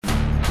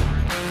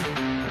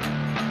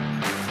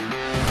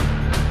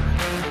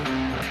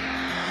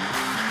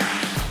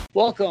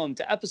Welcome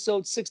to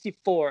episode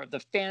 64 of the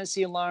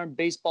Fantasy Alarm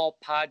Baseball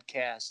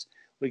Podcast.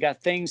 We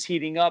got things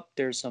heating up.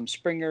 There's some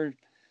Springer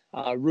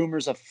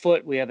rumors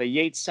afoot. We have a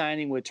Yates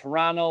signing with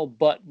Toronto,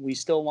 but we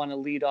still want to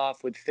lead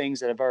off with things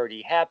that have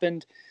already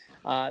happened.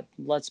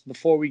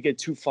 Before we get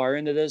too far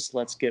into this,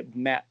 let's get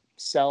Matt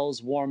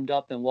Sells warmed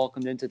up and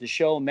welcomed into the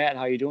show. Matt,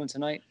 how are you doing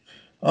tonight?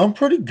 I'm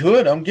pretty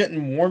good. I'm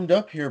getting warmed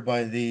up here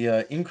by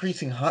the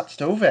increasing hot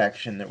stove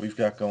action that we've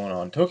got going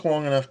on. Took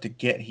long enough to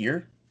get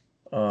here,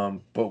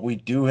 but we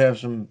do have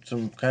some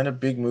kind of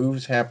big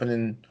moves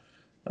happening.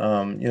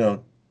 You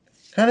know,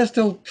 kind of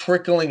still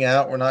trickling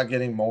out. We're not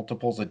getting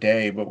multiples a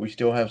day, but we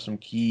still have some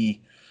key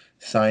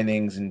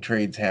signings and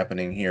trades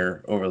happening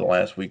here over the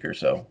last week or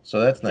so. So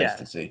that's nice Yeah,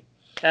 to see.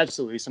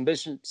 absolutely. Some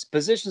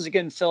positions are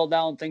getting filled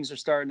out. Things are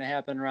starting to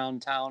happen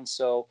around town.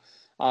 So,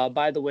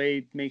 by the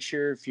way, make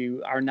sure if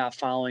you are not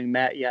following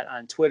Matt yet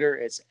on Twitter,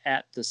 it's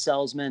at the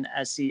Salesman,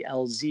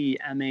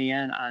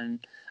 SELZMAN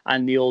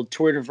on the old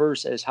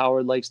Twitterverse, as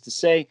Howard likes to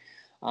say.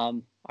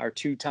 Our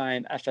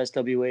two-time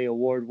FSWA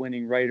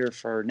award-winning writer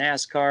for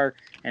NASCAR,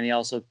 and he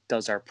also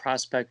does our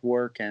prospect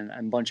work and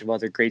a bunch of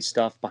other great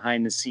stuff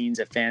behind the scenes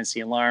at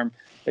Fantasy Alarm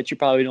that you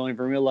probably don't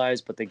even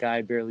realize, but the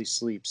guy barely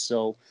sleeps.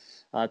 So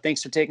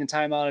thanks for taking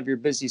time out of your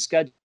busy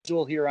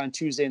schedule here on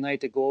Tuesday night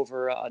to go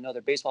over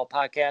another baseball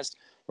podcast.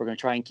 We're going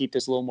to try and keep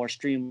this a little more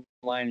streamlined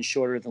and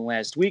shorter than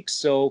last week.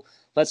 So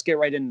let's get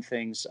right into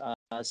things.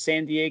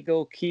 San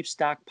Diego keeps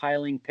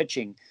stockpiling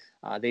pitching.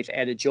 They've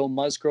added Joe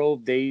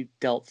Musgrove. They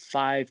dealt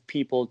 5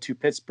 people to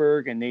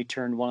Pittsburgh, and they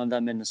turned one of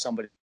them into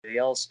somebody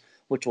else,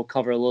 which we'll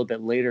cover a little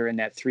bit later in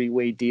that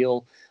 3-way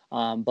deal.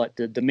 But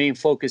the main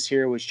focus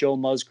here was Joe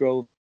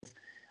Musgrove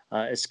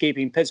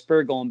escaping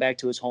Pittsburgh, going back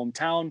to his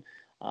hometown.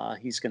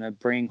 He's going to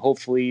bring,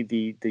 hopefully,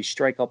 the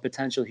strikeout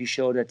potential he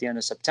showed at the end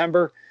of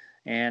September.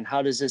 And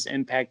how does this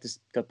impact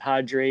the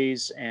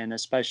Padres and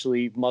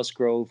especially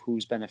Musgrove,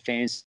 who's been a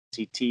fantasy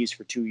tease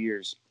for 2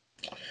 years?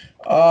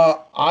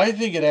 I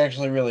think it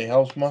actually really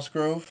helps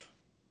Musgrove.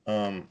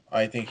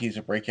 I think he's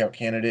a breakout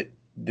candidate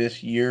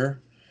this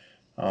year.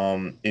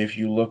 If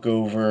you look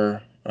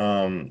over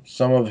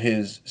some of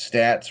his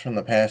stats from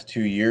the past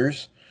 2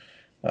 years,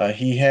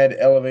 he had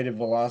elevated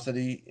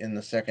velocity in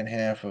the second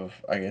half of,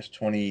 I guess,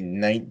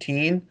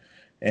 2019,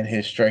 and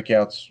his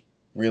strikeouts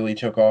really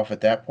took off at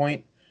that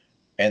point,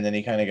 and then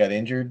he kind of got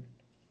injured,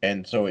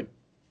 and so it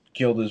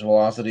killed his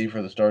velocity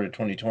for the start of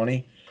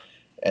 2020.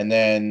 And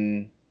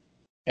then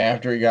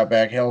after he got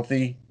back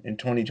healthy in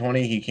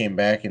 2020, he came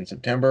back in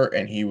September,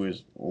 and he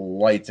was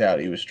lights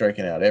out. He was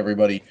striking out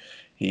everybody.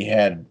 He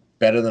had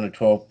better than a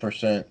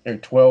 12% or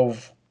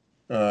 12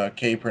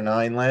 K per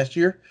nine last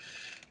year.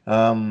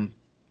 Um,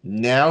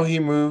 Now he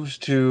moves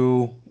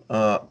to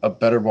a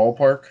better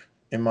ballpark,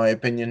 in my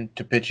opinion,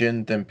 to pitch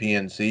in than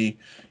PNC.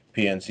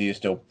 PNC is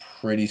still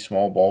pretty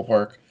small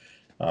ballpark.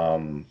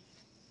 Um,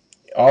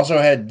 Also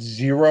had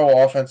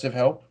zero offensive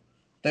help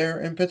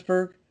there in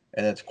Pittsburgh,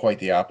 and that's quite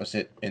the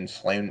opposite in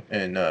Slam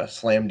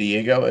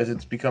Diego, as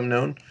it's become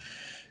known.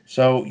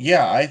 So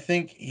yeah, I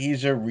think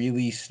he's a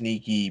really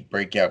sneaky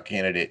breakout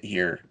candidate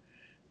here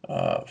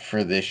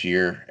for this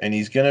year, and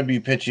he's going to be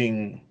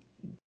pitching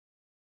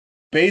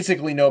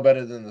basically no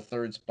better than the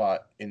third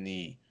spot in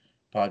the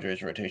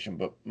Padres rotation,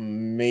 but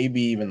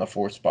maybe even the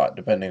fourth spot,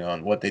 depending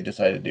on what they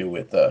decide to do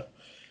with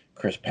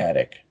Chris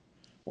Paddock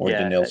or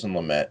Yeah, Denilson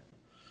Lamet.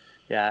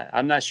 yeah.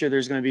 I'm not sure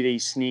there's going to be any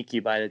sneaky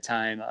by the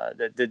time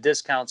the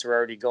discounts are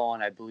already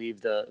going. I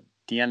believe the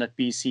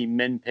NFBC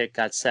min pick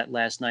got set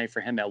last night for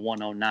him at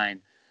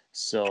 109.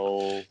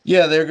 So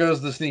Yeah, there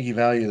goes the sneaky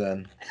value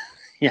then.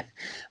 yeah,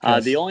 the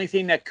Because only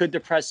thing that could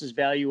depress his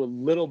value a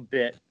little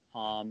bit,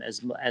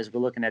 as we're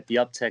looking at the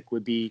uptick,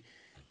 would be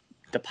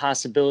the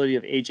possibility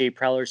of AJ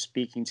Preller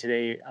speaking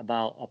today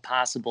about a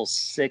possible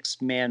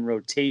 6-man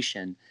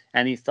rotation.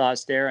 Any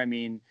thoughts there? I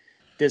mean,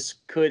 this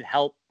could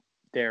help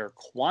their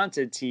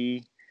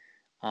quantity,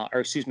 or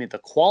excuse me, the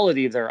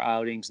quality of their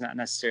outings, not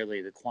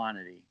necessarily the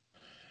quantity.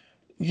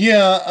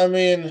 yeah, I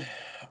mean,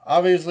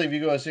 obviously, if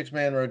you go a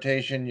six-man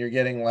rotation, you're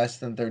getting less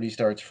than 30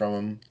 starts from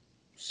him.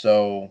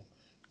 So,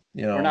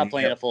 We're not you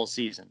playing got, a full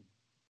season.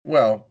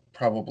 well,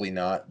 probably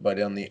not,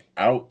 but on the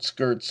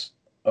outskirts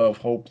of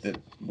hope that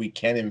we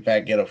can, in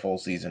fact, get a full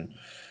season,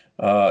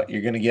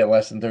 you're going to get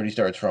less than 30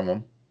 starts from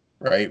him,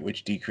 right?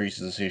 Which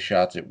decreases his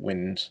shots at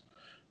wins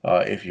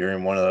if you're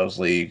in one of those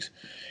leagues.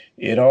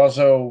 It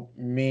also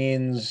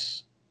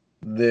means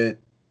that,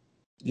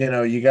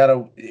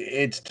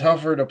 it's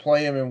tougher to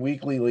play him in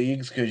weekly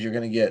leagues because you're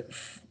going to get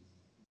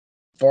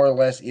far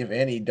less, if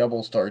any,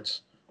 double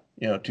starts,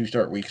 2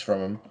 start weeks from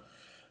him.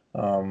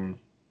 Um,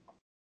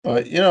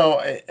 but,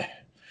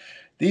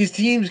 these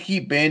teams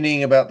keep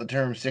bandying about the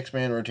term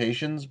six-man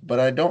rotations, but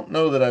I don't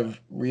know that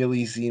I've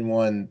really seen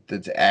one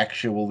that's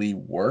actually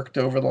worked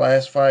over the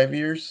last 5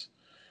 years.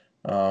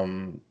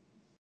 Um,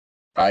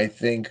 I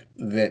think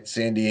that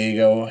San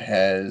Diego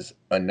has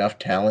enough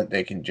talent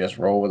they can just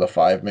roll with a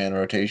five-man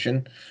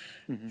rotation.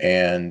 Mm-hmm.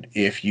 And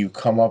if you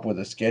come up with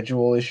a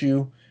schedule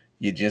issue,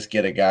 you just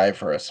get a guy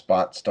for a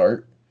spot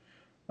start.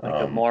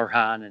 Like a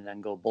Morejon and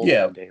then go both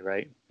Yeah, one day,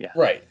 right? Yeah.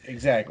 right,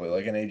 exactly.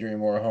 Like an Adrian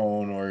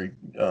Morejon or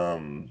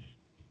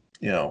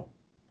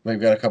they've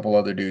got a couple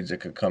other dudes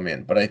that could come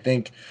in. But I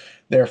think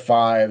their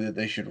five that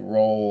they should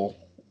roll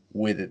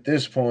with at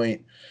this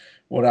point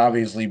would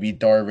obviously be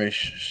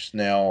Darvish,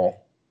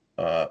 Snell,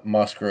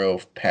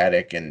 Musgrove,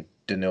 Paddock, and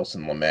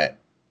Denilson Lamet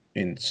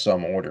in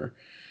some order.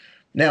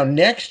 Now,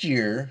 next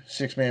year,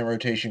 six-man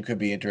rotation could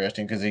be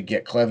interesting because they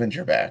get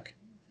Clevenger back.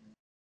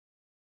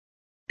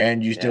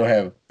 And you still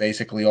have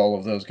basically all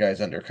of those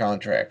guys under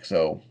contract.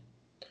 So,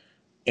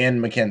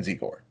 and Mackenzie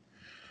Gore.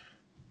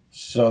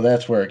 So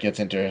that's where it gets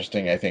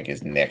interesting, I think,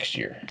 is next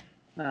year.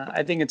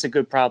 I think it's a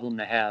good problem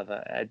to have.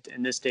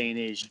 In this day and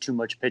age, too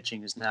much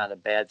pitching is not a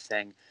bad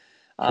thing.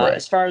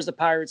 As far as the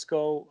Pirates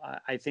go,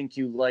 I think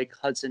you like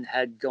Hudson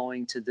Head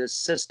going to this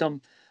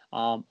system.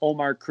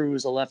 Omar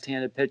Cruz, a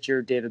left-handed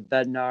pitcher, David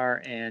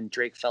Bednar and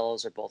Drake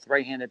Fellows are both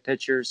right-handed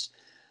pitchers.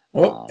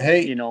 Well,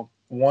 hey,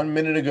 1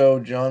 minute ago,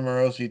 John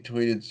Morosi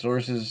tweeted,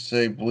 sources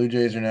say Blue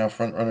Jays are now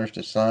front runners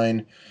to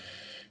sign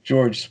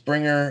George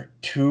Springer.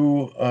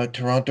 Two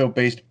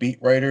Toronto-based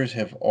beat writers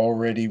have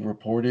already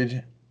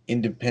reported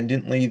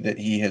independently that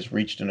he has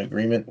reached an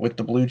agreement with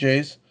the Blue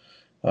Jays,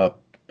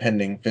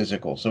 pending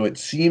physical. So it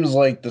seems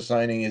like the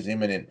signing is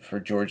imminent for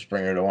George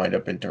Springer to wind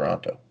up in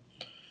Toronto.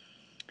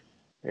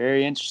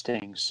 Very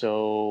interesting.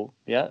 So,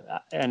 yeah,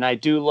 and I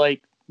do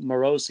like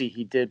Morosi.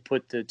 He did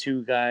put the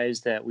two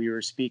guys that we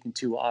were speaking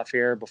to off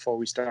air before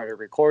we started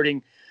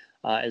recording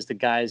as the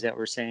guys that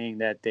were saying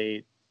that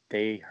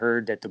they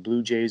heard that the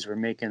Blue Jays were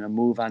making a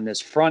move on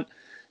this front.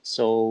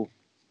 So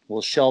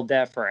we'll shelve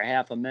that for a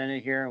half a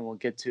minute here, and we'll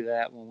get to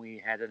that when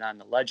we had it on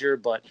the ledger.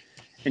 But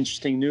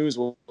interesting news.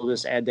 We'll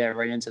just add that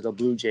right into the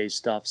Blue Jays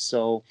stuff.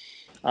 So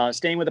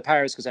staying with the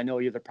Pirates, because I know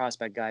you're the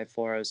prospect guy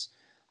for us.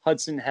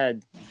 Hudson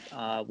Head,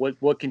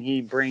 what can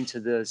he bring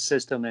to the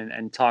system,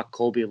 and talk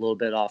Colby a little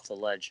bit off the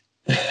ledge?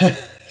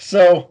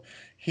 So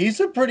he's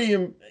a pretty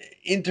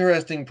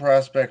interesting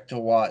prospect to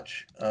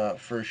watch,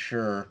 for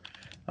sure.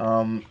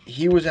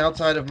 He was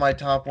outside of my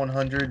top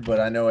 100, but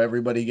I know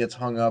everybody gets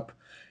hung up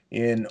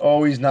in,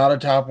 oh, he's not a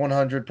top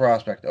 100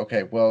 prospect.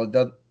 Okay, well,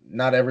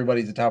 not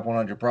everybody's a top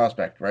 100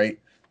 prospect, right?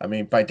 I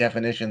mean, by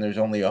definition, there's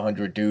only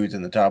 100 dudes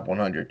in the top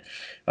 100.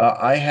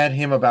 I had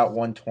him about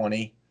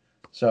 120,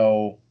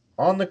 so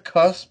on the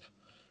cusp.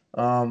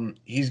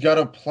 He's got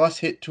a plus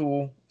hit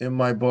tool in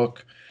my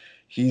book.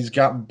 He's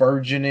got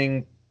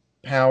burgeoning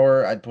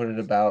power. I'd put it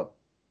about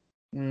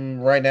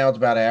right now it's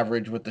about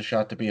average with the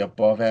shot to be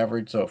above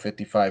average, so a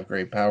 55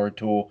 grade power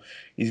tool.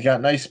 He's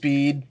got nice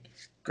speed,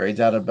 grades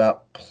out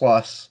about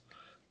plus.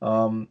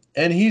 And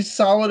he's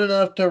solid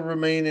enough to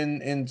remain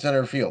in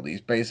center field.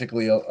 He's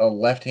basically a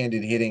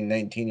left-handed hitting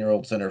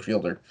 19-year-old center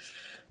fielder.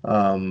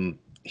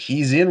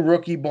 He's in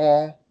rookie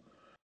ball.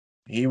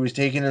 He was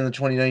taken in the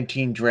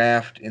 2019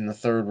 draft in the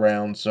third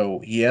round, so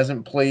he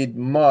hasn't played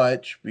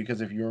much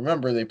because if you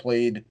remember, they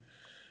played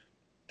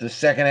the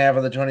second half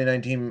of the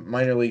 2019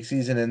 minor league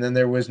season, and then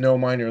there was no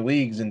minor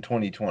leagues in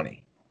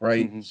 2020,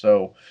 right? Mm-hmm.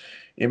 So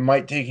it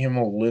might take him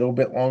a little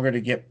bit longer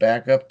to get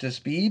back up to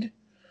speed.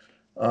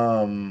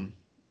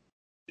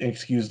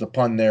 Excuse the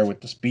pun there with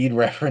the speed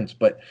reference,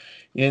 but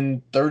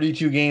in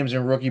 32 games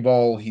in rookie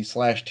ball, he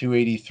slashed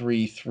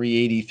 283,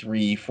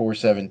 383,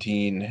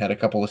 417, had a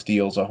couple of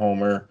steals, a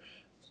homer,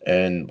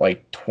 and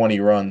like 20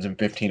 runs and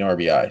 15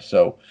 RBI.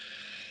 So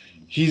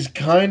he's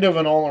kind of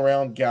an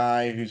all-around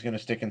guy who's going to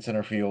stick in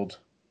center field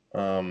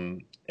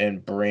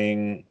and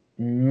bring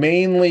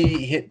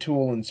mainly hit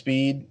tool and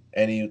speed,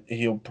 and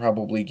he'll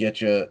probably get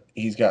you.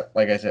 He's got,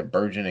 like I said,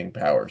 burgeoning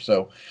power.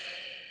 So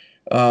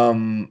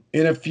in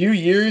a few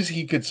years,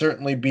 he could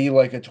certainly be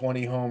like a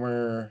 20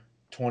 homer,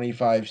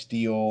 25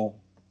 steal,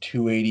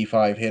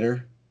 285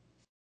 hitter.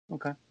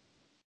 Okay.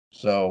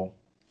 So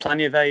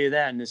plenty of value of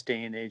that in this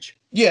day and age.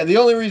 Yeah, the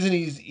only reason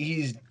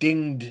he's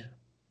dinged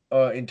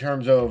in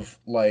terms of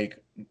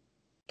like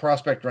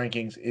prospect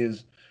rankings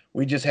is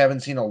we just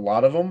haven't seen a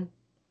lot of them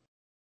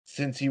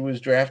since he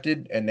was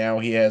drafted, and now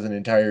he has an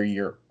entire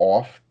year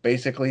off,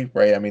 basically,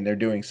 right? I mean, they're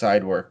doing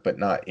side work, but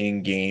not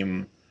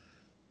in-game,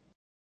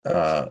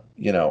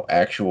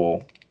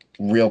 actual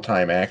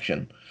real-time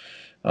action.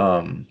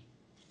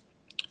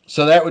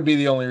 So that would be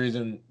the only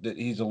reason that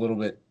he's a little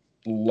bit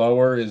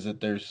lower, is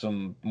that there's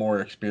some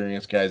more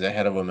experienced guys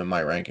ahead of him in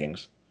my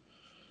rankings.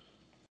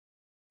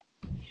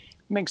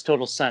 Makes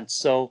total sense.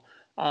 So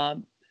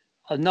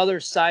another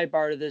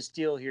sidebar to this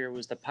deal here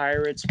was the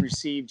Pirates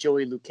received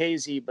Joey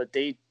Lucchesi, but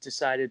they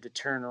decided to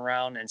turn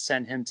around and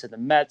send him to the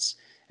Mets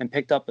and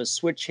picked up a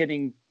switch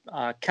hitting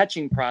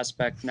catching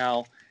prospect.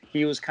 Now,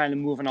 he was kind of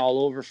moving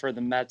all over for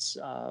the Mets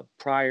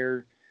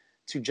prior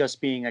to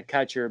just being a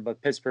catcher,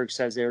 but Pittsburgh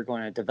says they were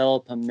going to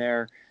develop him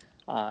there.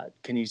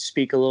 Can you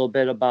speak a little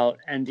bit about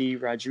Endy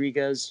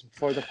Rodriguez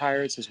for the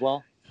Pirates as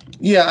well?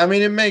 Yeah, I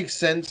mean, it makes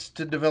sense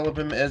to develop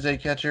him as a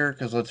catcher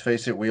because, let's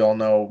face it, we all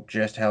know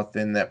just how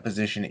thin that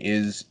position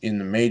is in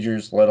the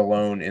majors, let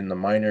alone in the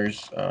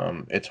minors.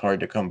 It's hard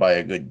to come by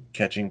a good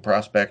catching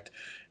prospect,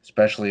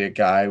 especially a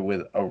guy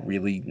with a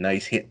really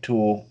nice hit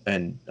tool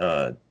and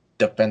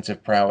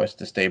defensive prowess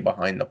to stay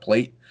behind the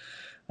plate.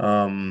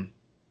 Um,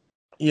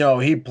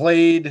 he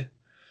played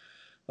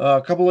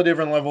a couple of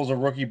different levels of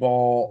rookie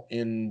ball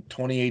in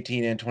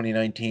 2018 and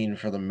 2019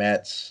 for the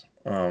Mets.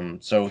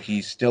 So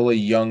he's still a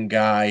young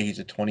guy. He's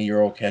a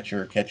 20-year-old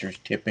catcher. Catchers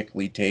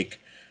typically take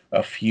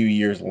a few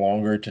years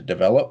longer to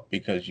develop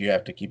because you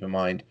have to keep in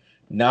mind,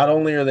 not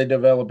only are they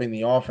developing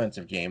the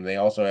offensive game, they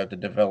also have to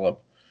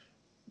develop,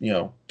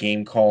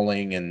 game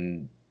calling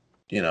and,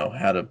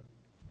 how to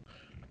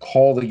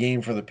call the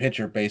game for the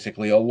pitcher,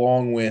 basically,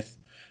 along with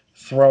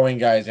throwing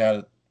guys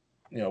out,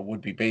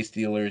 would be base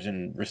stealers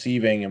and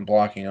receiving and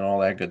blocking and all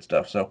that good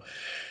stuff. So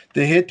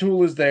the hit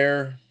tool is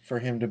there for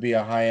him to be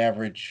a high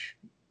average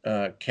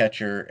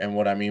catcher. And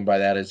what I mean by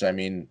that is,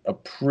 a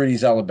pretty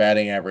solid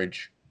batting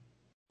average,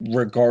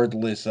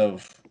 regardless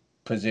of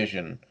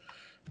position.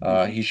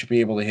 He should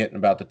be able to hit in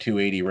about the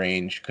 280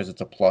 range because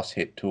it's a plus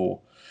hit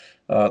tool.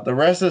 The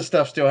rest of the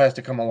stuff still has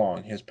to come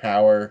along. His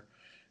power,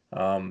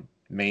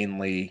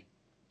 mainly.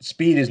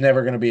 Speed is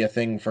never going to be a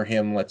thing for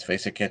him. Let's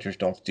face it, catchers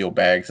don't steal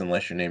bags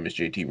unless your name is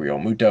JT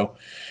Realmuto.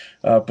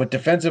 But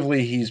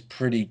defensively, he's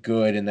pretty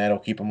good, and that'll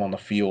keep him on the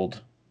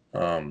field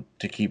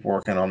to keep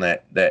working on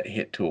that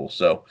hit tool.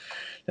 So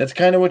that's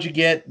kind of what you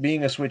get.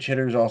 Being a switch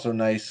hitter is also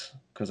nice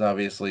because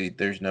obviously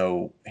there's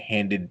no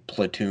handed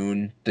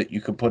platoon that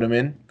you could put him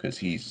in because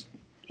he's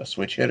a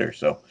switch hitter.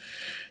 So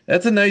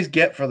that's a nice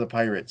get for the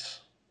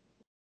Pirates.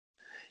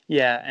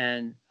 Yeah,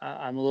 and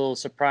I'm a little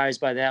surprised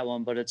by that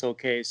one, but it's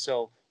okay.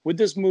 So with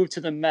this move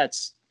to the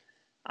Mets,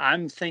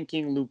 I'm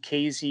thinking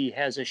Lucchesi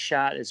has a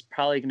shot. It's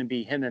probably going to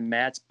be him and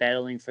Matz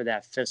battling for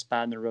that fifth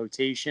spot in the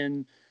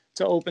rotation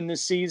to open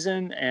this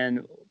season.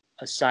 And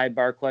a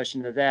sidebar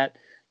question to that,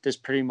 this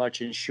pretty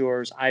much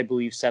ensures, I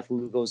believe, Seth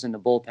Lugo's in the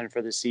bullpen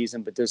for the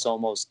season, but this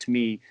almost, to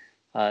me,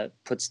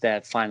 puts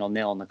that final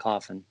nail in the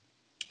coffin.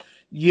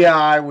 Yeah,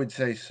 I would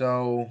say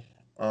so.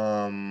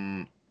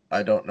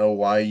 I don't know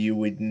why you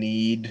would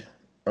need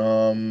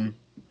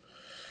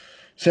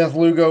Seth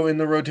Lugo in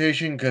the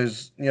rotation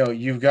because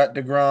you've got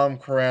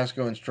DeGrom,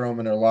 Carrasco, and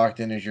Stroman are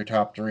locked in as your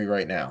top three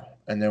right now.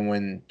 And then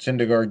when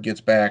Syndergaard gets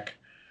back,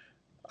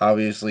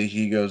 obviously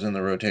he goes in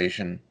the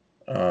rotation.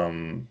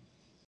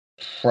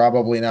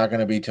 Probably not going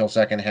to be till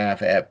second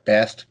half at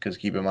best because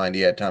keep in mind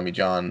he had Tommy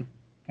John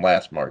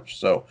last March,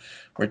 so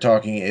we're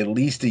talking at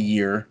least a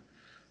year.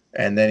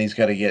 And then he's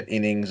got to get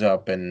innings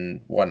up and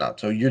whatnot.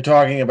 So you're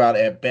talking about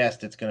at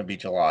best it's going to be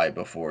July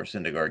before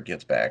Syndergaard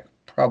gets back,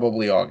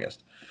 probably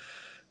August.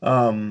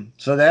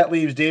 So that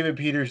leaves David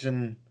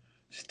Peterson,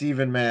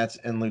 Steven Matz,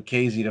 and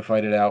Lucchesi to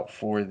fight it out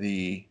for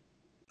the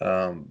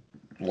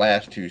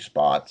last two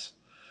spots.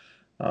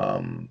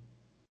 And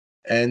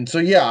so,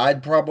 yeah,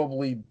 I'd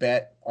probably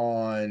bet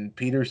on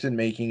Peterson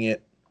making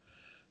it.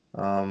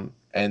 And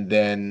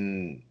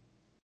then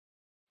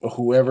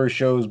whoever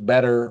shows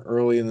better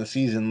early in the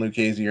season,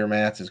 Lucchesi or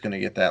Matz, is going to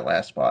get that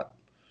last spot.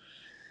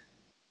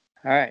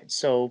 All right.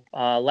 So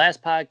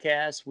last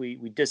podcast, we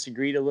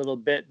disagreed a little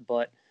bit,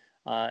 but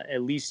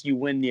at least you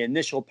win the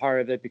initial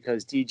part of it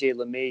because DJ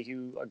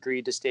LeMahieu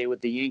agreed to stay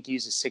with the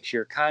Yankees, a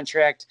 6-year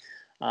contract.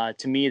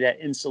 To me, that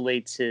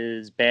insulates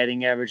his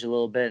batting average a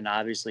little bit and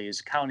obviously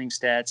his counting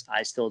stats.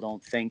 I still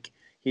don't think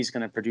he's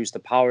going to produce the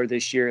power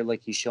this year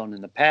like he's shown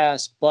in the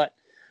past. But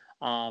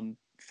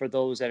for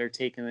those that are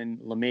taking in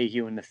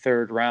LeMahieu in the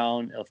third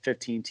round of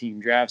 15-team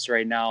drafts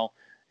right now,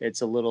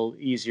 it's a little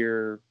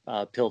easier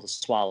pill to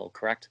swallow,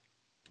 correct?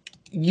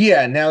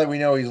 Yeah, now that we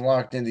know he's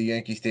locked into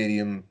Yankee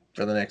Stadium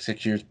for the next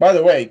 6 years. By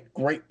the way,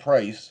 great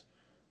price.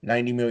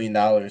 $90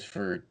 million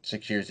for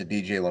 6 years of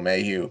DJ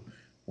LeMahieu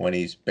when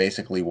he's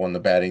basically won the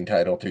batting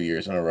title 2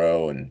 years in a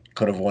row and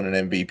could have won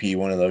an MVP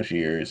one of those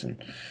years.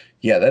 And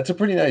yeah, that's a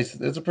pretty nice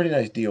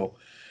deal.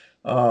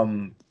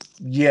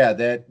 Yeah,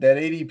 that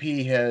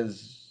ADP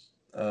has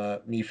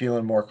me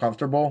feeling more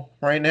comfortable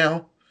right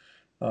now.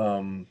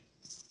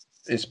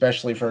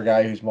 Especially for a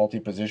guy who's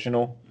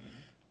multi-positional.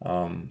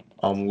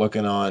 I'm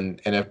looking on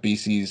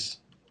NFBC's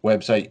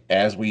website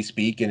as we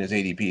speak, and his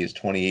ADP is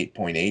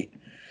 28.8.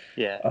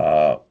 Yeah.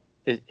 Uh,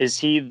 is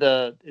he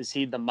the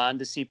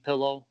Mondesi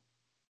pillow?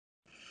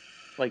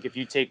 Like if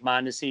you take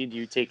Mondesi, do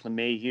you take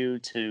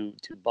LeMahieu to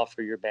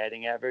buffer your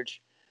batting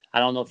average? I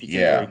don't know if you can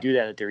really yeah. do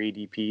that at their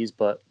ADPs,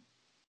 but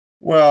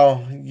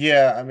Well,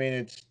 yeah.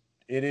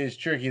 It is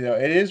tricky though.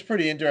 It is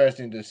pretty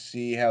interesting to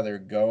see how they're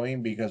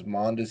going because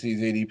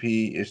Mondesi's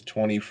ADP is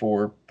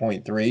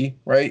 24.3,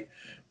 right?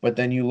 But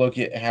then you look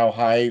at how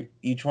high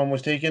each one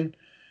was taken.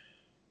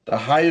 The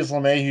highest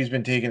LeMahieu's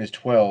been taken is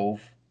 12.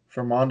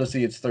 For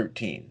Mondesi, it's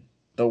 13.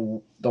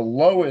 The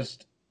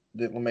lowest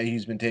that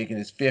LeMahieu's been taken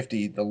is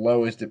 50. The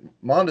lowest that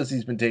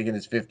Mondesi's been taken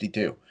is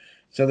 52.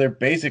 So they're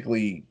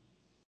basically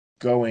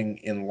going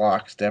in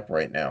lockstep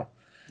right now.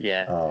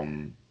 yeah,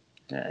 Um,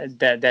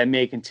 that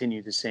may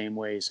continue the same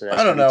way. So I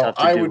that's don't gonna be know. tough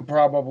to I do. would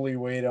probably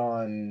wait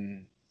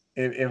on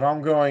if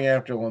I'm going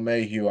after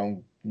LeMahieu,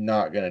 I'm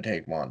not going to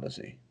take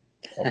Mondesi.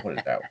 I'll put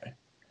it that way.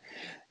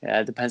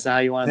 Yeah, it depends on how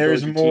you want to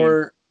There's build your team.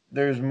 more.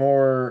 There's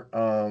more.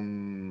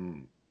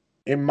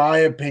 In my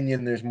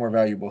opinion, there's more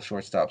valuable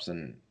shortstops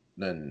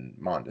than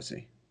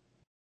Mondesi.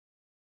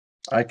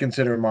 I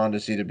consider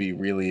Mondesi to be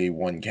really a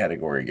one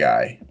category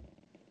guy.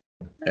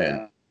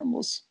 And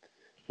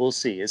We'll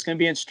see. It's going to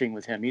be interesting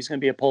with him. He's going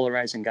to be a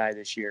polarizing guy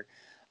this year.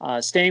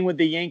 Staying with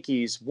the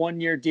Yankees,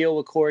 1-year deal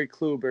with Corey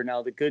Kluber.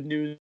 Now, the good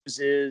news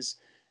is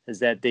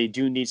that they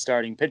do need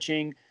starting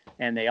pitching,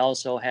 and they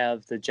also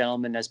have the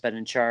gentleman that's been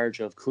in charge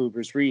of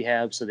Kluber's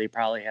rehab, so they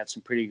probably have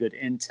some pretty good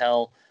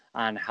intel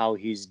on how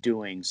he's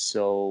doing.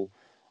 So,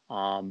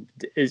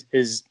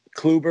 is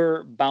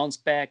Kluber bounce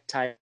back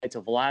tied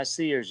to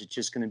velocity, or is it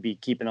just going to be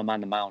keeping him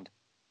on the mound?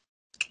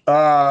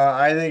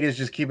 I think it's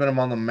just keeping him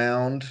on the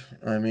mound.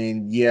 I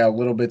mean, yeah, a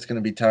little bit's going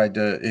to be tied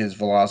to his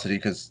velocity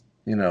because,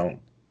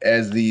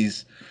 as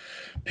these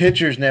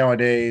pitchers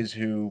nowadays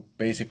who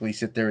basically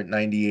sit there at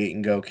 98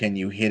 and go, "Can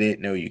you hit it?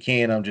 No, you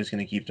can't. I'm just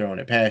going to keep throwing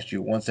it past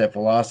you." Once that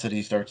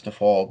velocity starts to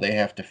fall, they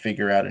have to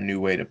figure out a new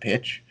way to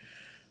pitch.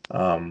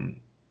 And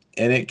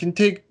it can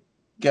take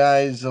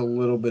guys a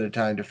little bit of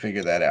time to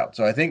figure that out.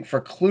 So I think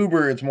for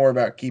Kluber, it's more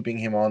about keeping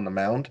him on the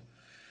mound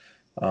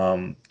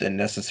than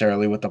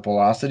necessarily what the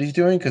velocity he's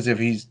doing. Because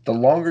the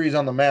longer he's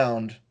on the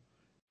mound,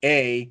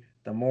 the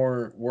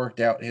more worked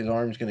out his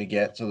arm's going to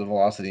get, so the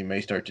velocity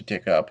may start to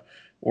tick up.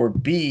 Or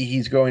B,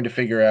 he's going to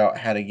figure out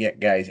how to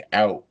get guys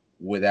out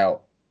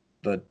without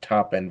the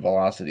top end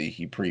velocity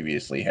he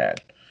previously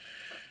had.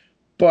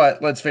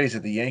 But let's face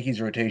it, the Yankees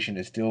rotation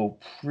is still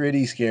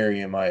pretty scary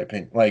in my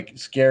opinion. Like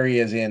scary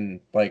as in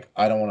like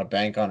I don't want to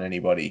bank on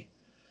anybody.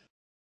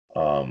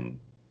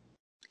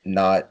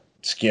 Not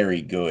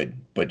scary good,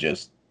 but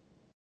just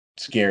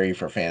scary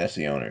for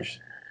fantasy owners.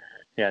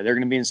 Yeah, they're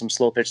going to be in some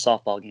slow pitch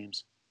softball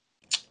games.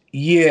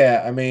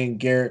 Yeah, I mean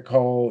Garrett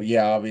Cole,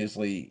 yeah,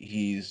 obviously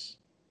he's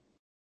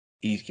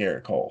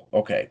Garrett Cole.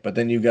 Okay. But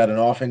then you've got an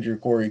off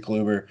injured Corey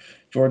Kluber.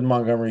 Jordan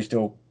Montgomery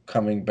still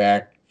coming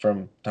back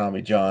from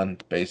Tommy John,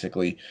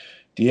 basically.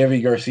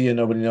 Deivi Garcia,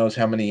 nobody knows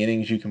how many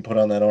innings you can put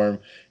on that arm.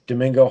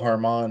 Domingo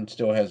Germán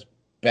still has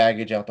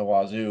baggage out the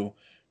wazoo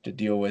to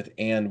deal with,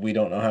 and we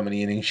don't know how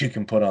many innings you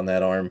can put on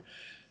that arm.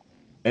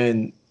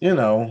 And,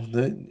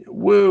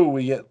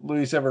 we get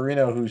Luis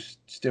Severino, who's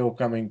still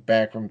coming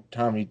back from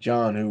Tommy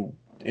John, who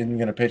isn't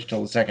going to pitch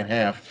till the second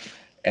half.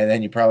 And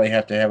then you probably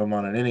have to have him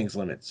on an innings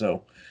limit.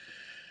 So,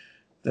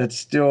 that's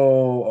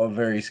still a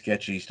very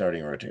sketchy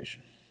starting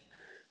rotation.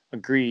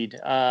 Agreed.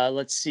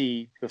 Let's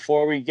see.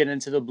 Before we get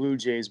into the Blue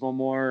Jays, one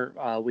more.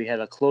 We had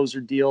a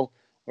closer deal,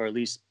 or at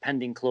least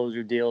pending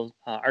closer deal.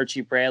 Archie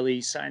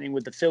Bradley signing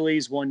with the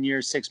Phillies, 1 year,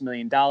 $6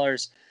 million.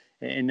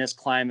 In this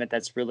climate,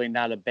 that's really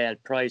not a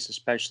bad price,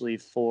 especially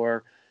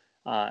for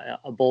a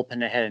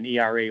bullpen that had an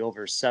ERA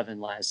over 7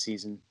 last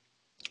season.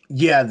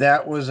 Yeah,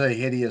 that was a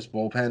hideous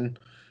bullpen.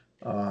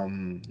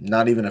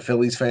 Not even a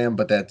Phillies fan,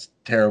 but that's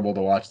terrible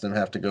to watch them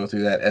have to go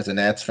through that as a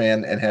Nats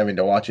fan and having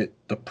to watch it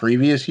the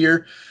previous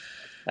year.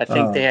 I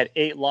think they had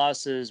 8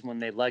 losses when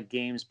they led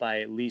games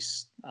by at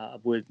least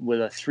with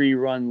a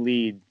 3-run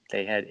lead.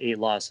 They had 8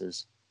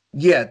 losses.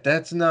 Yeah,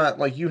 that's not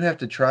like you have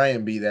to try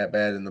and be that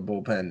bad in the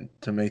bullpen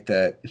to make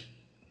that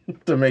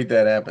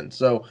happen.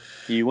 So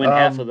You win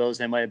half of those,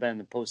 they might have been in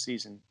the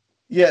postseason.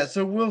 Yeah,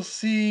 so we'll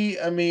see.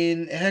 I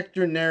mean,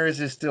 Hector Neris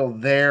is still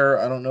there.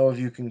 I don't know if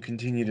you can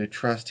continue to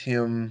trust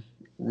him.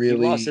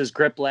 Really, he lost his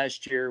grip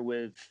last year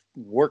with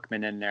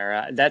Workman in there.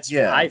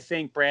 I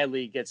think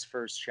Bradley gets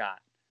first shot.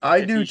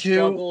 I do too.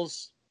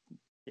 Struggles,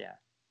 yeah.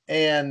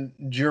 And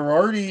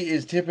Girardi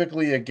is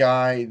typically a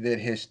guy that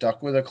has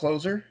stuck with a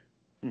closer,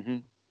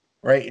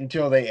 right,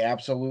 until they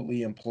absolutely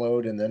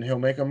implode, and then he'll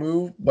make a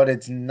move. But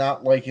it's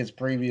not like his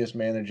previous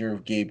manager,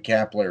 Gabe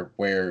Kapler,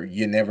 where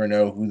you never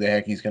know who the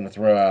heck he's going to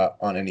throw out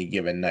on any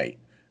given night,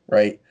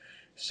 right?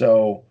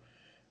 So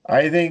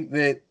I think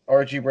that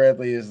Archie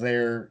Bradley is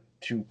there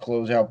to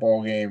close out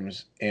ball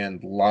games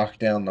and lock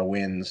down the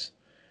wins.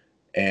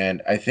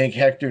 And I think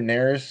Hector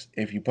Neris,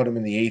 if you put him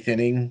in the 8th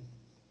inning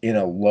in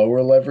a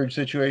lower leverage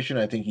situation,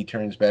 I think he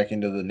turns back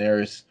into the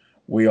Neris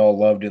we all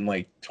loved in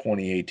like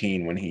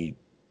 2018 when he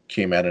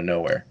came out of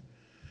nowhere.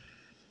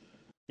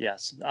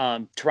 Yes.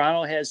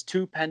 Toronto has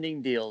 2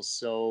 pending deals.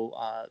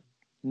 So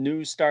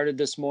news started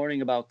this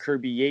morning about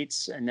Kirby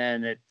Yates, and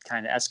then it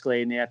kind of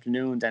escalated in the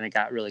afternoon. Then it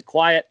got really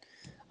quiet.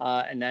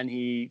 And then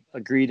he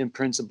agreed in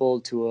principle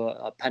to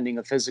a pending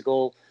a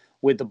physical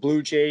with the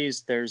Blue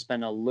Jays. There's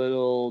been a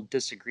little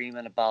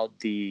disagreement about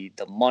the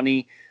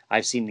money.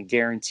 I've seen the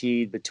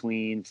guaranteed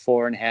between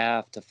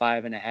 4.5 to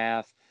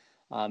 5.5.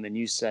 And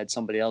you said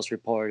somebody else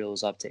reported it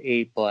was up to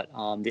 8, but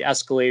the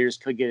escalators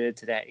could get it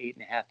to that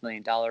 $8.5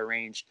 million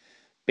range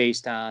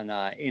based on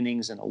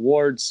innings and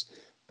awards.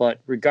 But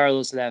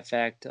regardless of that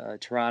fact,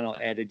 Toronto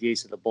added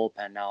Yates to the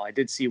bullpen. Now, I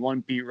did see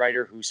one beat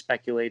writer who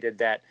speculated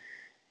that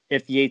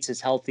if Yates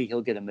is healthy,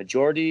 he'll get a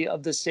majority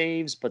of the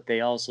saves, but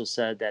they also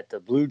said that the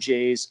Blue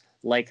Jays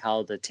like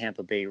how the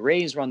Tampa Bay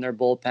Rays run their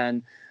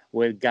bullpen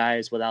with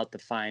guys without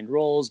defined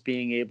roles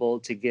being able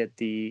to get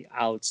the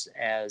outs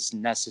as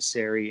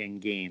necessary in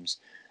games.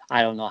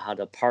 I don't know how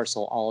to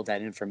parcel all of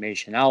that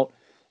information out,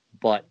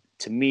 but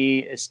to me,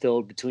 it's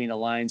still between the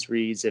lines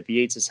reads if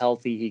Yates is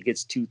healthy, he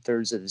gets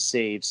 2/3 of the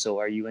saves. So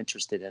are you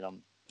interested in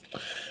him?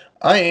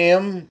 I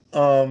am,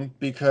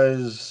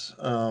 because,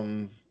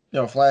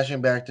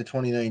 flashing back to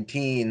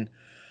 2019,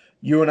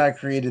 you and I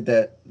created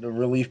the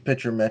relief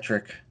pitcher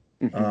metric,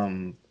 Hmm.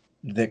 um,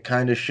 that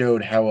kind of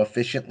showed how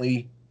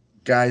efficiently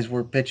guys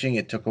were pitching.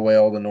 It took away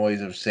all the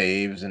noise of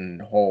saves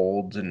and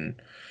holds and,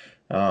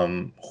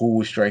 who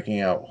was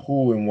striking out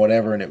who and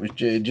whatever, and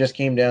it just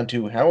came down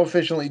to how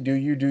efficiently do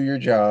you do your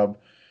job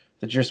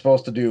that you're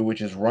supposed to do,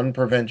 which is run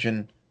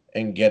prevention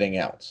and getting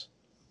outs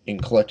in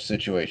clutch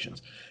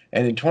situations.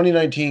 And in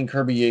 2019,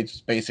 Kirby Yates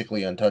was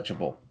basically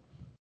untouchable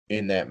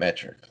in that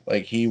metric.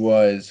 Like, he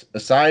was,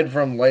 aside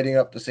from lighting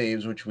up the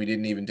saves, which we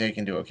didn't even take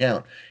into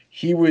account,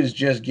 he was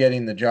just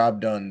getting the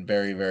job done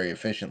very, very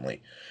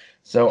efficiently.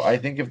 So I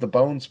think if the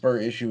bone spur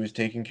issue is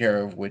taken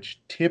care of, which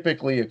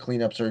typically a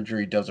cleanup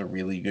surgery does a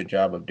really good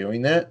job of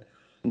doing that,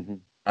 Hmm.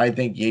 I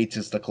think Yates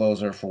is the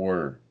closer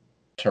for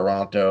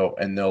Toronto,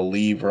 and they'll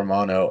leave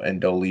Romano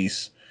and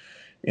Dolis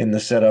in the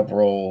setup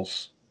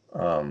roles,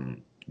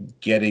 um,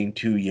 getting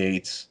to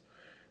Yates.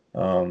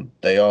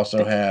 They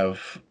also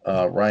have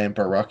Ryan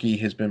Baraki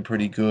has been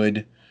pretty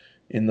good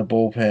in the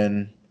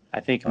bullpen. I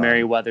think Um,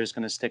 Merriweather's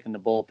going to stick in the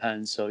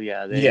bullpen. So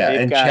yeah, yeah,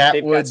 and they've got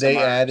Chatwood some they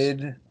arms.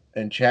 added,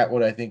 and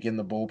Chatwood I think in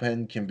the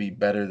bullpen can be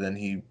better than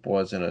he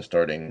was in a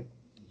starting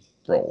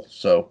role.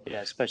 So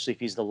Yeah, especially if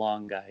he's the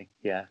long guy.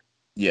 Yeah.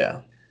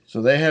 yeah,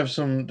 so they have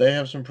some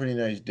pretty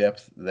nice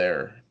depth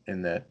there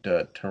in that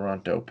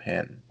Toronto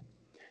pen.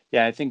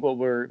 Yeah, I think what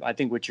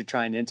you're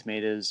trying to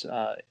intimate is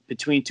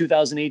between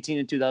 2018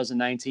 and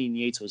 2019,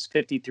 Yates was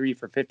 53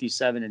 for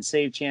 57 in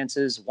save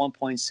chances,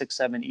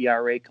 1.67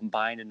 ERA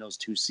combined in those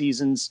two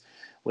seasons,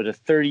 with a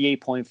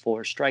 38.4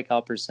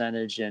 strikeout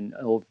percentage and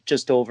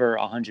just over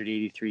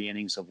 183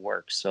 innings of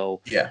work.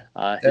 So Yeah,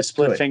 his that's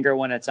split good. finger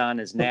when it's on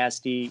is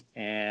nasty,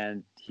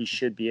 and he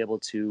should be able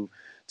to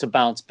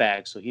bounce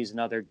back. So he's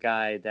another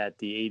guy that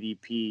the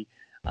ADP,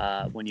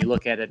 when you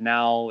look at it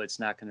now, it's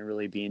not going to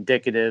really be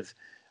indicative.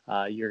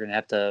 You're going to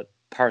have to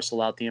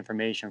parcel out the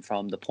information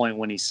from the point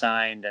when he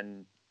signed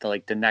and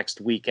the next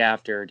week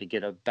after to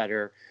get a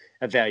better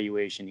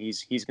evaluation.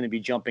 He's going to be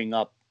jumping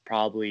up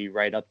probably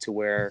right up to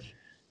where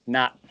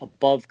not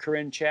above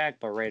Karinchak,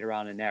 but right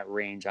around in that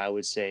range, I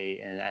would say,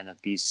 in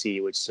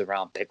NFBC, which is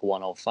around pick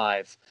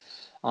 105.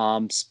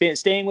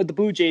 Staying with the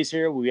Blue Jays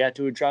here, we have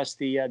to address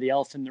the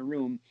elephant in the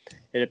room.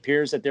 It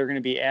appears that they're going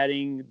to be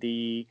adding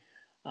the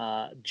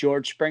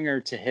George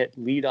Springer to hit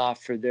leadoff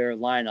for their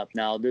lineup.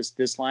 Now this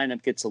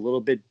lineup gets a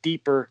little bit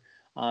deeper,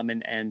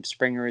 and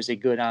Springer is a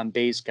good on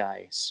base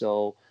guy.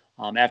 So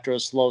after a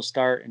slow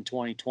start in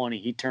 2020,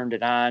 he turned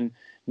it on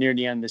near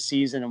the end of the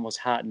season and was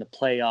hot in the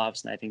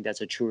playoffs, and I think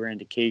that's a truer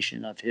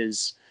indication of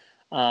his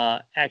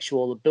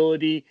actual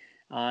ability.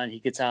 And he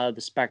gets out of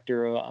the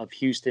specter of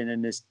Houston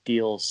in this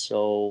deal.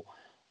 So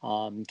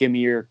give me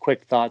your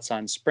quick thoughts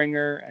on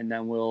Springer, and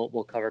then we'll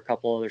cover a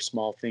couple other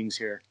small things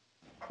here.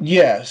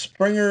 Yeah,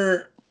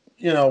 Springer,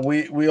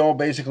 we all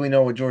basically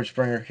know what George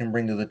Springer can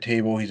bring to the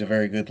table. He's a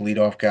very good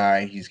leadoff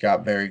guy. He's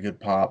got very good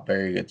pop,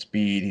 very good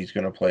speed. He's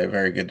going to play a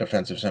very good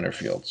defensive center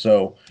field.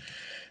 So,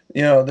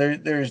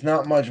 there's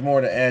not much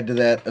more to add to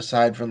that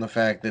aside from the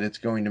fact that it's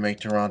going to make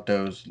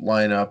Toronto's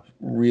lineup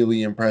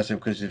really impressive,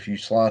 because if you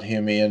slot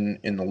him in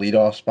the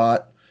leadoff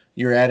spot,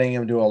 you're adding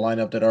him to a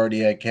lineup that already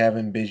had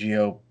Kevin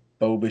Biggio,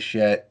 Bo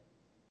Bichette,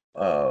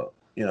 uh,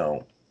 you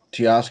know,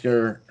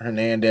 Teoscar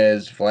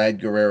Hernandez, Vlad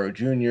Guerrero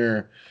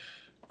Jr.,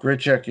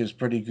 Grichuk is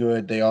pretty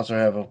good. They also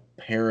have a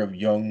pair of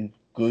young,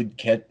 good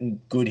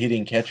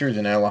hitting catchers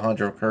in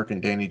Alejandro Kirk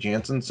and Danny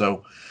Jansen.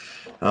 So,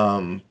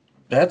 um,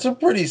 that's a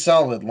pretty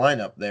solid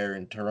lineup there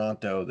in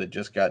Toronto that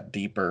just got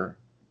deeper,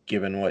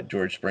 given what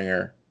George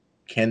Springer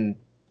can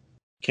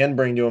can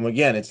bring to him.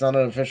 Again, it's not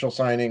an official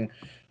signing,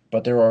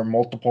 but there are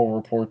multiple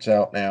reports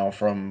out now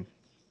from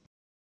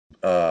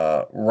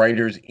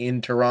writers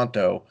in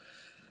Toronto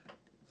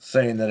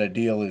saying that a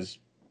deal is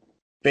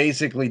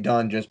basically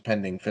done, just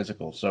pending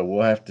physical. So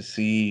we'll have to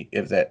see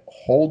if that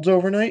holds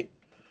overnight.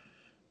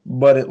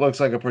 But it looks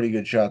like a pretty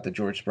good shot that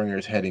George Springer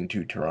is heading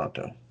to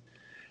Toronto.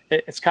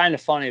 It's kind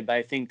of funny, but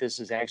I think this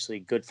is actually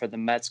good for the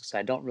Mets because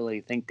I don't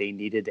really think they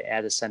needed to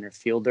add a center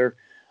fielder.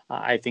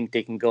 I think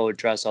they can go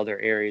address other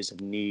areas of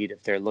need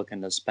if they're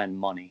looking to spend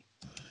money.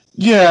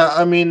 Yeah,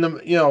 I mean,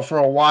 for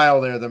a while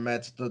there, the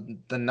Mets,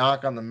 the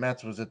knock on the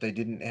Mets was that they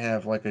didn't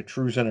have like a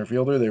true center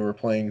fielder. They were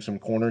playing some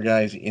corner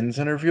guys in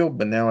center field,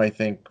 but now I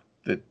think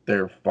that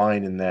they're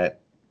fine in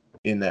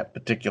that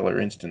particular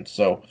instance.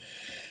 So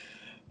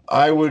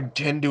I would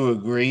tend to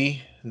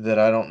agree that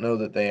I don't know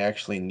that they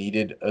actually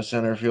needed a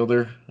center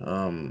fielder.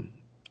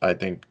 I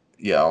think,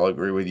 yeah, I'll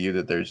agree with you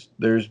that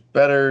there's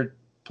better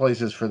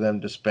places for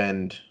them to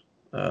spend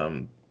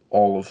um,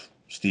 all of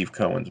Steve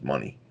Cohen's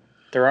money.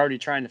 They're already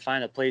trying to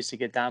find a place to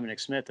get Dominic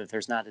Smith if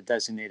there's not a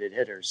designated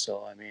hitter.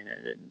 So, I mean,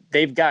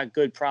 they've got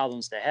good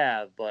problems to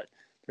have, but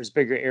there's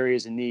bigger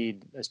areas of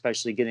need,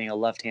 especially getting a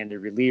left handed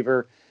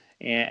reliever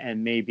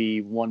and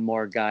maybe one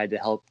more guy to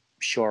help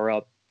shore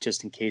up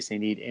just in case they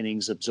need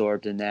innings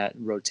absorbed in that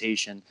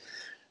rotation.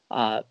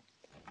 Uh,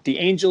 the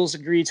Angels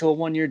agreed to a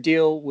 1-year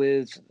deal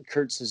with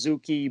Kurt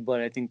Suzuki,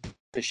 but I think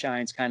the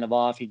shine's kind of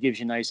off. He gives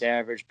you a nice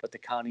average, but the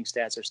counting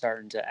stats are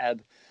starting to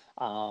ebb.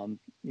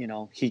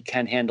 He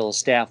can handle his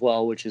staff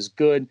well, which is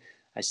good.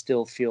 I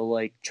still feel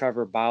like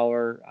Trevor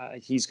Bauer,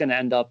 he's going to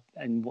end up,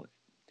 and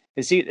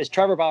is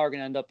Trevor Bauer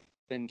going to end up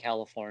in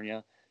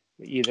California,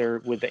 either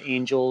with the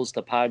Angels,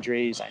 the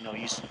Padres? I know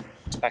you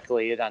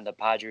speculated on the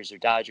Padres or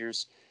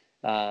Dodgers.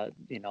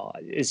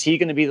 Is he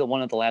going to be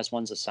one of the last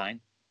ones to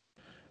sign?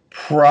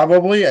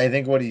 Probably. I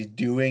think what he's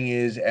doing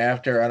is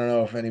after, I don't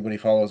know if anybody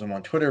follows him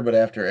on Twitter, but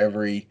after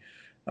every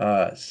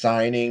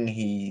signing,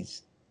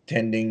 he's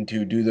tending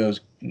to do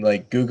those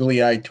like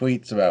googly eye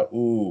tweets about,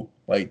 ooh,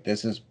 like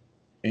this is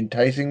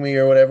enticing me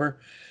or whatever.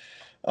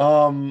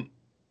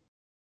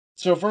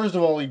 So first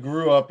of all, he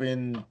grew up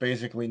in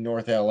basically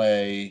North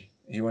LA.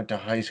 He went to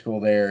high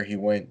school there. He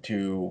went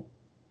to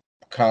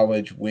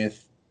college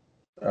with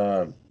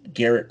uh,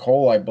 Garrett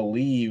Cole. I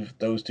believe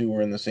those two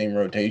were in the same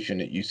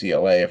rotation at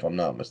UCLA, if I'm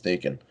not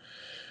mistaken.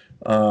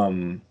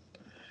 Um,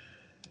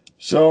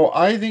 so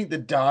I think the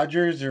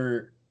Dodgers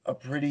are a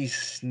pretty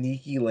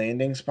sneaky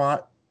landing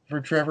spot for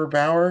Trevor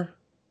Bauer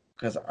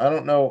because I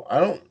don't know. I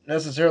don't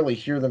necessarily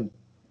hear them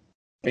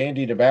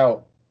bandied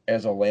about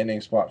as a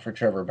landing spot for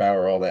Trevor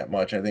Bauer all that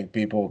much. I think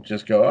people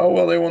just go, oh,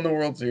 well, they won the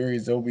World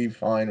Series. They'll be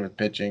fine with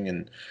pitching.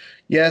 And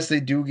yes,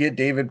 they do get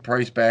David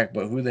Price back,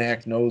 but who the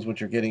heck knows what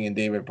you're getting in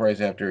David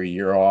Price after a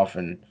year off?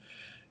 And,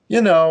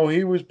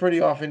 he was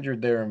pretty off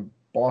injured there in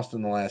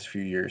Boston the last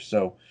few years.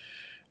 So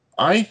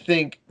I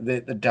think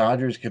that the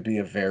Dodgers could be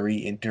a very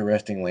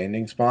interesting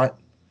landing spot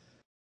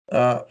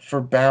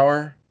for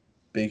Bauer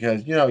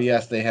because,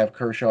 yes, they have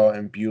Kershaw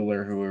and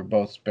Buehler, who were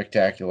both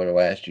spectacular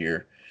last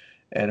year.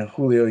 And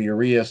Julio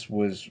Urias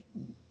was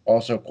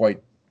also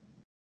quite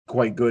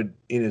good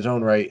in his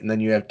own right. And then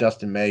you have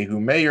Dustin May, who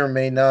may or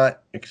may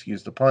not,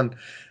 excuse the pun,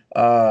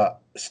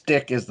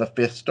 stick as the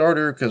fifth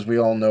starter because we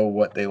all know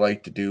what they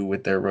like to do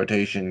with their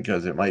rotation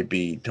because it might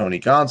be Tony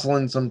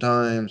Gonsolin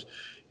sometimes.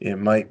 It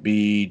might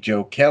be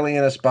Joe Kelly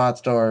in a spot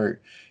start.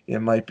 It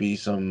might be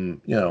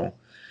some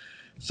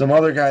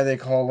other guy they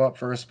call up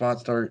for a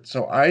spot start.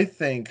 So I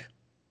think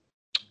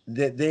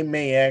that they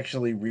may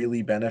actually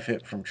really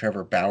benefit from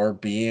Trevor Bauer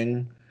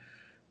being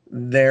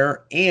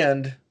there.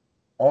 And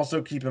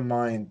also keep in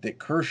mind that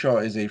Kershaw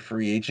is a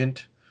free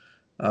agent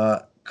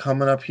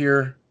coming up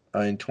here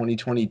in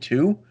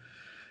 2022.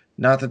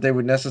 Not that they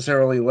would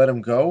necessarily let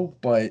him go,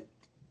 but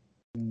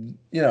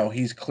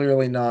he's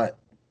clearly not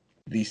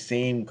the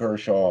same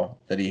Kershaw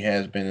that he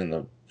has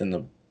been in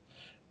the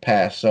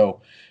past.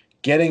 So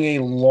getting a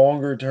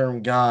longer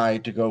term guy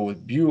to go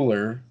with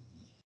Buehler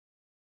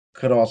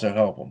could also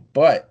help him.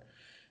 But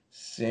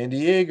San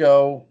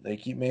Diego, they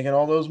keep making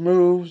all those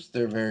moves.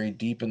 They're very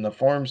deep in the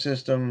farm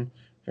system,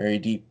 very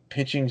deep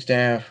pitching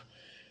staff.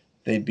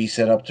 They'd be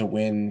set up to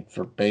win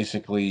for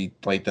basically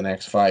like the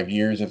next 5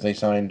 years if they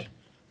signed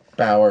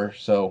Bauer.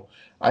 So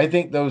I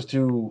think those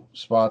two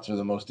spots are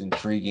the most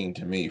intriguing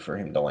to me for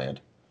him to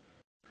land.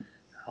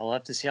 I'll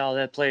have to see how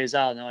that plays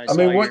out. Now I I saw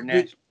mean, your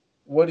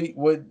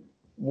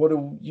what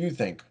do you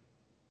think?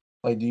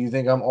 Like, do you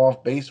think I'm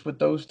off base with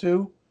those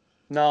two?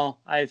 No,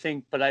 I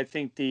think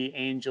the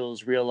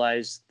Angels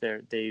realize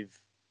they've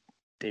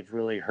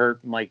really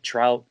hurt Mike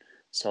Trout,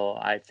 so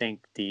I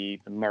think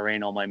the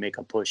Moreno might make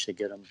a push to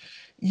get him.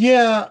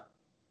 Yeah,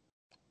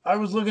 I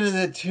was looking at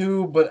that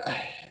too, but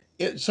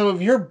so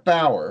if you're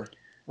Bauer,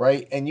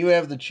 right, and you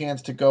have the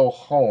chance to go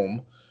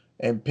home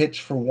and pitch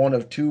for one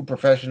of two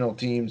professional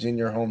teams in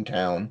your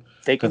hometown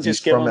They can because he's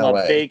just give from him a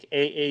LA. big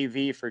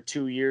AAV for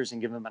 2 years and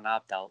give him an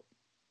opt out.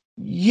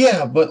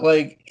 Yeah, but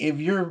like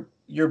if you're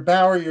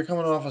Bauer, you're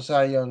coming off a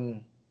Cy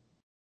Young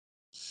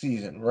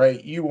season,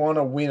 right? You want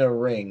to win a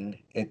ring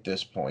at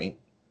this point.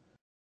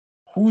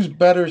 Who's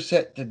better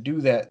set to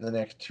do that in the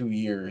next 2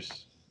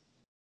 years?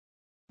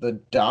 The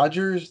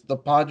Dodgers, the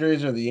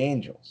Padres, or the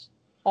Angels?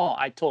 Oh,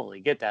 I totally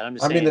get that. I'm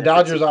just I mean, saying the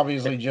Dodgers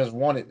obviously just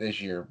won it this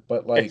year,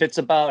 but if like, it's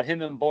about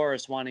him and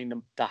Boris wanting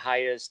the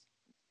highest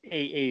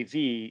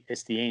AAV,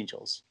 it's the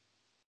Angels.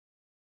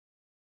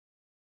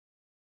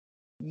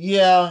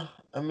 yeah,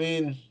 I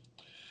mean,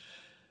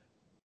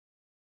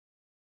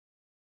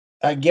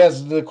 I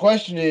guess the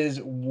question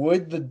is,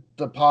 would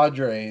the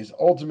Padres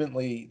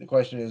ultimately? The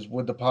question is,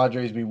 would the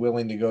Padres be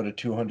willing to go to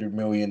 $200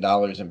 million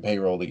in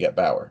payroll to get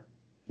Bauer?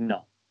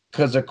 No.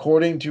 Because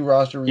according to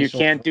roster You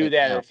resource can't do right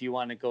that now, if you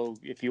want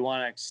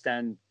to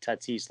extend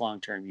Tatis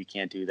long term. You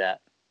can't do that.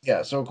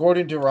 yeah. So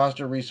according to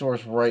roster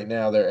resource right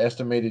now, their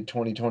estimated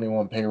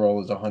 2021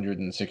 payroll is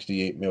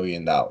 $168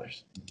 million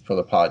for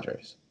the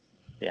Padres.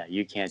 Yeah,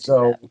 you can't do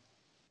So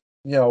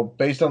that.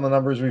 based on the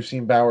numbers we've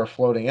seen Bauer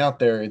floating out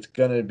there, it's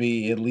gonna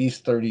be at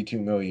least 32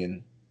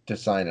 million to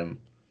sign him,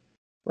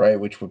 right?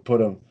 Which would put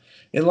him,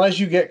 unless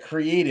you get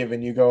creative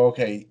and you go,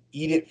 okay,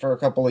 eat it for a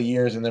couple of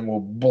years, and then we'll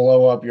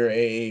blow up your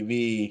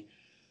AAV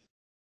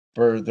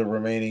for the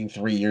remaining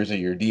 3 years of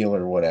your deal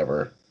or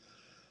whatever,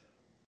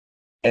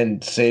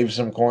 and save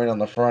some coin on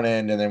the front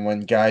end, and then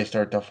when guys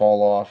start to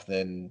fall off,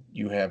 then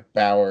you have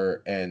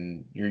Bauer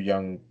and your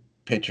young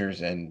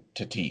pitchers and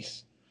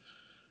Tatis.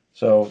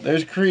 So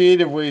there's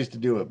creative ways to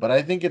do it, but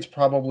I think it's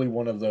probably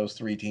one of those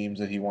three teams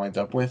that he winds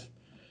up with.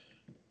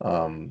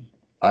 Um,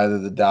 Either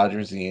the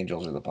Dodgers, the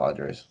Angels, or the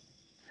Padres.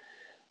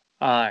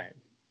 All right.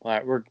 All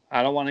right.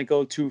 I don't want to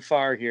go too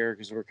far here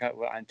because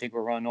I think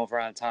we're running over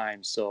on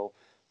time. So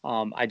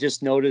I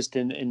just noticed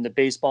in the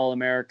Baseball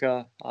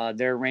America,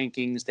 their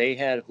rankings, they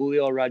had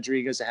Julio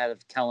Rodriguez ahead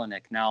of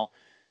Kelenic. Now,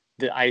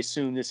 I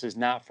assume this is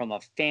not from a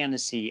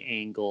fantasy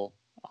angle.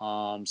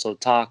 So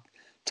talk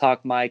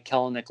my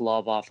Kelenic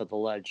love off of the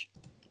ledge.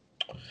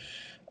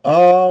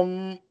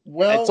 It's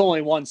Well,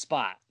 only one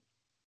spot.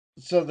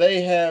 so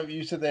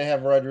you said they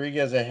have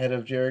Rodriguez ahead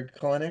of Jared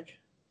Kelenic?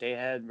 They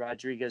had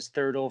Rodriguez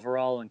third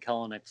overall and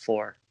Kelenic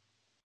four.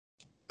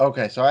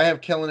 Okay, so I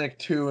have Kelenic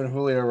 2 and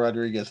Julio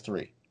Rodriguez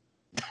 3.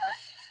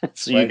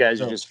 So you Right?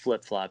 guys are So just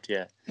flip flopped,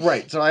 yeah.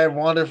 right. So I have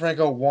Wander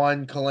Franco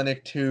 1,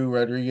 Kelenic 2,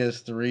 Rodriguez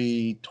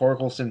 3,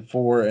 Torkelson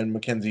 4, and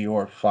Mackenzie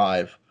Orr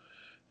 5.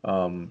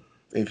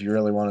 If you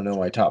really want to know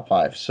my top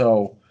 5.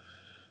 So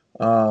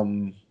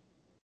um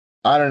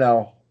I don't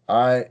know.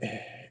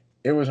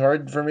 It was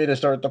hard for me to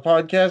start the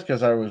podcast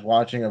because I was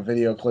watching a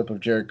video clip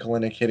of Jared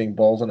Kelenic hitting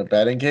balls in a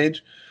batting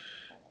cage,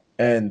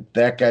 and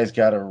that guy's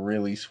got a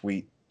really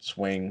sweet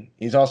swing.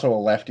 He's also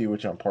a lefty,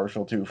 which I'm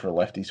partial to for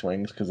lefty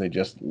swings because they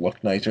just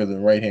look nicer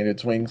than right-handed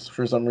swings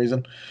for some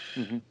reason.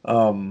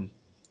 Mm-hmm.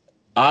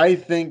 I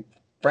think,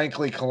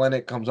 frankly,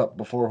 Kelenic comes up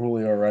before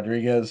Julio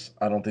Rodriguez.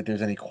 I don't think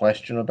there's any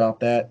question about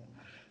that.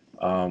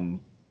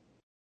 Um,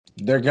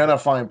 they're gonna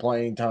find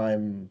playing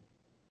time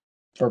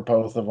for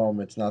both of them.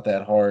 It's not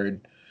that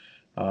hard.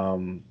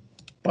 Um,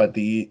 but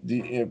the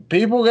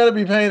people got to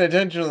be paying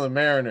attention to the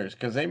Mariners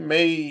because they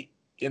may,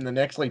 in the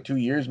next like 2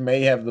 years,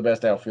 may have the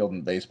best outfield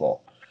in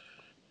baseball.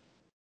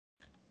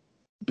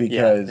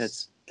 Yeah,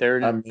 Because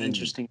they're I an mean,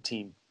 interesting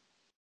team.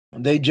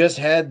 they just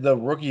had the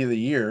rookie of the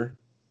year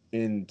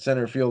in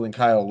center field and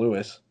Kyle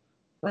Lewis,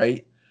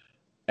 right?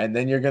 And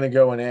then you're going to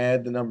go and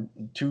add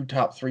the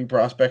top three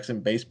prospects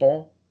in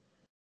baseball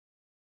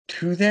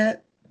to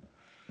that.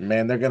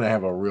 Man, they're going to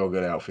have a real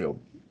good outfield.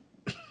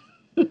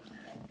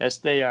 Yes,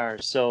 they are.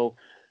 So,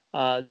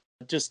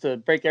 just to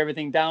break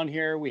everything down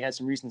here, we had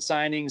some recent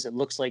signings. It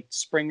looks like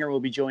Springer will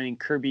be joining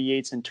Kirby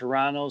Yates in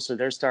Toronto, so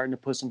they're starting to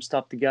put some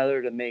stuff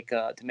together to make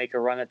a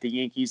run at the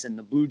Yankees and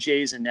the Blue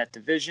Jays in that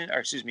division, or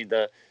excuse me,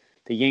 the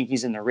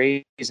Yankees and the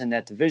Rays in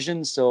that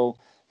division. So,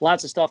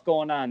 lots of stuff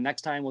going on.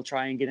 Next time, we'll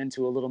try and get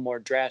into a little more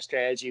draft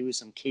strategy with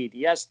some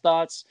KDS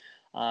thoughts,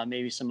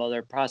 maybe some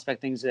other prospect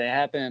things that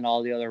happen, and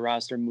all the other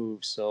roster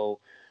moves. So,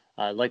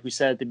 like we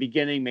said at the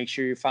beginning, make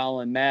sure you're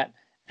following Matt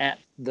at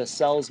the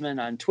Salesman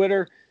on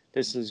Twitter.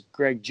 This is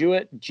Greg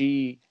Jewett,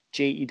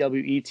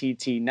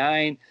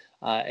 GJEWETT9.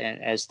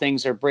 And as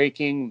things are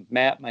breaking,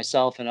 Matt,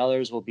 myself, and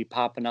others will be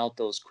popping out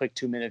those quick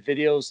 2-minute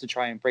videos to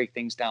try and break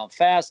things down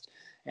fast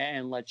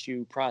and let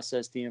you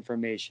process the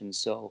information.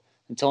 So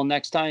until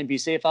next time, be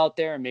safe out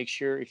there and make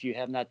sure, if you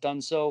have not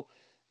done so,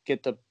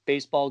 get the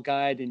baseball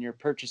guide in your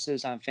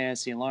purchases on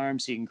Fantasy Alarm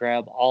so you can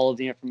grab all of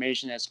the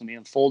information that's going to be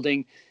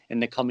unfolding in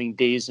the coming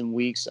days and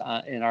weeks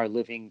in our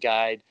living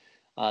guide,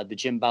 the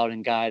Jim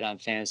Bowden Guide on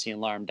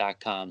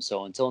fantasyalarm.com.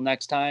 So until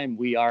next time,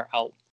 we are out.